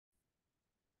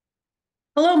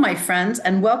Hello, my friends,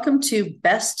 and welcome to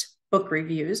Best Book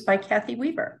Reviews by Kathy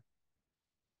Weaver.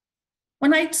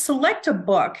 When I select a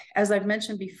book, as I've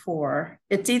mentioned before,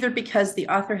 it's either because the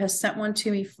author has sent one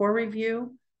to me for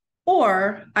review,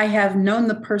 or I have known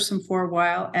the person for a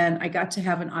while and I got to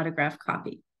have an autographed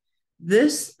copy.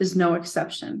 This is no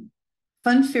exception.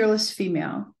 Fun, Fearless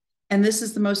Female. And this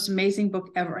is the most amazing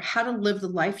book ever. How to Live the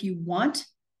Life You Want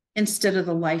Instead of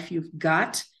the Life You've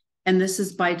Got. And this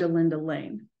is by Delinda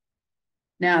Layne.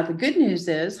 Now, the good news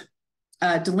is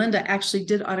Delinda actually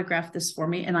did autograph this for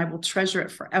me, and I will treasure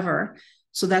it forever.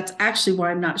 So that's actually why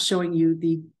I'm not showing you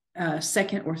the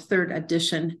second or third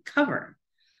edition cover.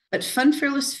 But Fun,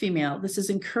 Fearless Female, this is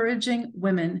encouraging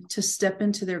women to step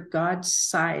into their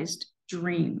God-sized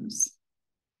dreams.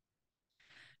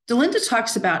 Delinda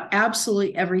talks about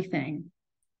absolutely everything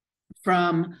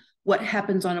from what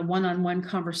happens on a one-on-one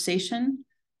conversation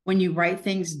when you write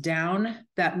things down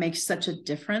that makes such a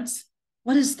difference.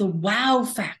 What is the wow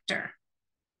factor?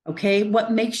 Okay,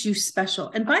 what makes you special?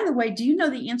 And by the way, do you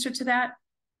know the answer to that?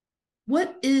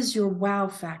 What is your wow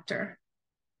factor?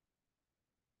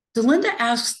 Delinda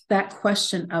asks that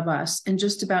question of us in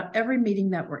just about every meeting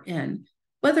that we're in,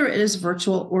 whether it is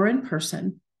virtual or in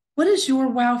person. What is your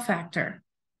wow factor?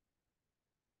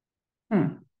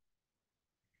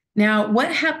 Now,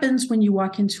 what happens when you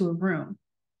walk into a room?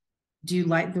 Do you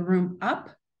light the room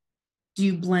up? Do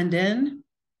you blend in?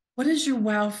 What is your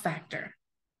wow factor?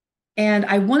 And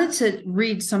I wanted to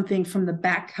read something from the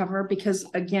back cover because,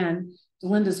 again,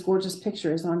 Delinda's gorgeous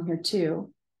picture is on here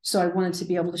too. So I wanted to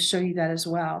be able to show you that as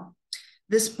well.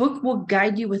 This book will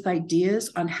guide you with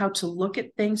ideas on how to look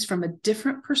at things from a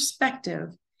different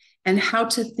perspective and how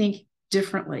to think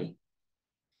differently.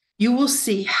 You will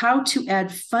see how to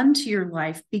add fun to your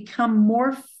life, become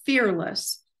more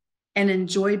fearless, and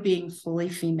enjoy being fully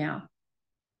female.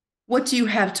 What do you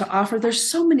have to offer? There's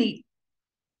so many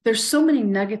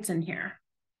nuggets in here.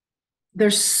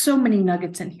 There's so many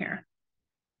nuggets in here.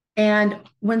 And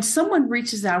when someone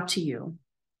reaches out to you,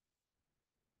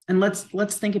 and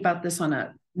let's think about this on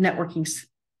a networking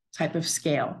type of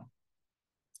scale.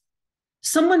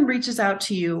 Someone reaches out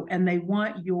to you and they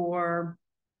want your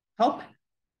help,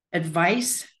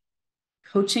 advice,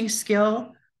 coaching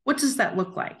skill. What does that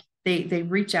look like? They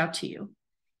reach out to you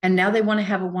and now they want to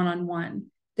have a one-on-one.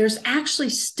 There's actually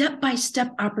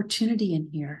step-by-step opportunity in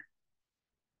here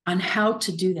on how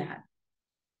to do that.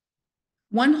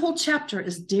 One whole chapter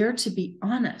is Dare to Be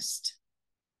Honest.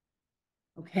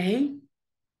 Okay?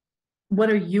 What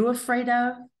are you afraid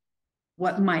of?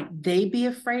 What might they be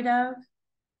afraid of?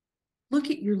 Look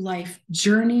at your life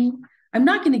journey. I'm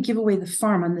not going to give away the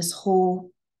farm on this whole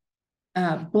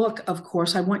book, of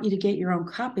course. I want you to get your own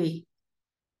copy.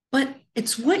 But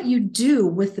it's what you do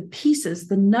with the pieces,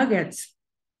 the nuggets,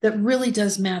 that really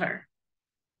does matter.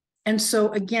 And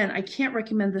so, again, I can't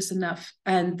recommend this enough.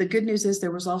 And the good news is there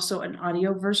was also an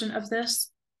audio version of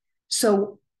this.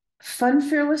 So, Fun,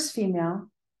 Fearless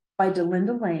Female by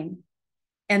Delinda Layne.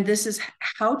 And this is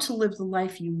how to live the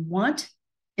life you want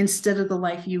instead of the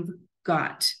life you've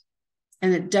got.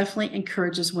 And it definitely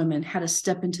encourages women how to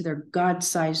step into their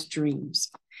God-sized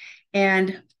dreams.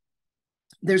 And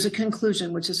there's a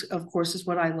conclusion, which is, of course, is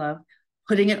what I love,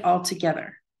 putting it all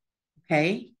together.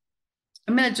 Okay?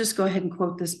 I'm going to just go ahead and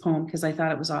quote this poem because I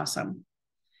thought it was awesome.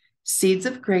 Seeds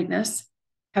of greatness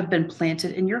have been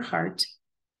planted in your heart,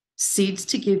 seeds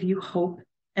to give you hope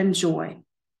and joy.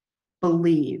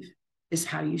 Believe is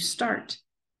how you start.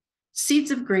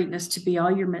 Seeds of greatness to be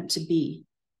all you're meant to be.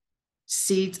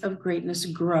 Seeds of greatness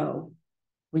grow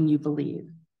when you believe.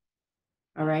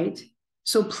 All right?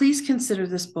 So please consider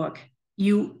this book.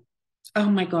 Oh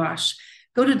my gosh,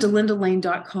 go to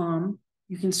delindalayne.com.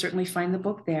 You can certainly find the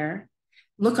book there.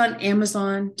 Look on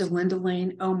Amazon, Delinda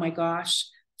Layne. Oh my gosh,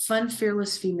 Fun,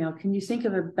 Fearless Female. Can you think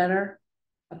of a better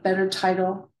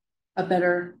title, a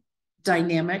better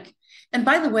dynamic? And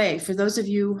by the way, for those of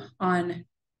you on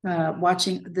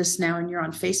watching this now and you're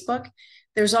on Facebook,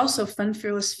 there's also Fun,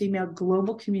 Fearless Female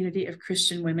Global Community of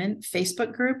Christian Women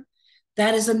Facebook group.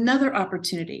 That is another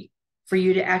opportunity for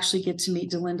you to actually get to meet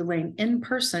Delinda Layne in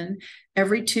person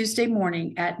every Tuesday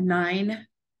morning at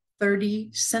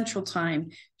 9:30 Central Time.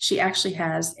 She actually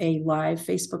has a live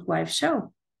Facebook Live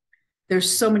show.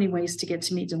 There's so many ways to get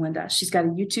to meet Delinda. She's got a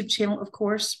YouTube channel, of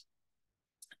course.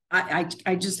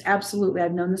 I just absolutely,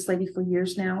 I've known this lady for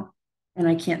years now, and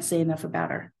I can't say enough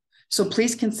about her. So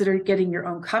please consider getting your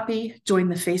own copy, join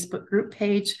the Facebook group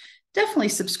page, definitely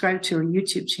subscribe to her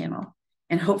YouTube channel.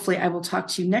 And hopefully I will talk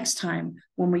to you next time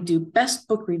when we do Best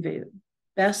Book Reviews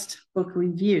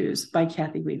by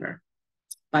Kathy Weaver.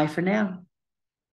 Bye for now.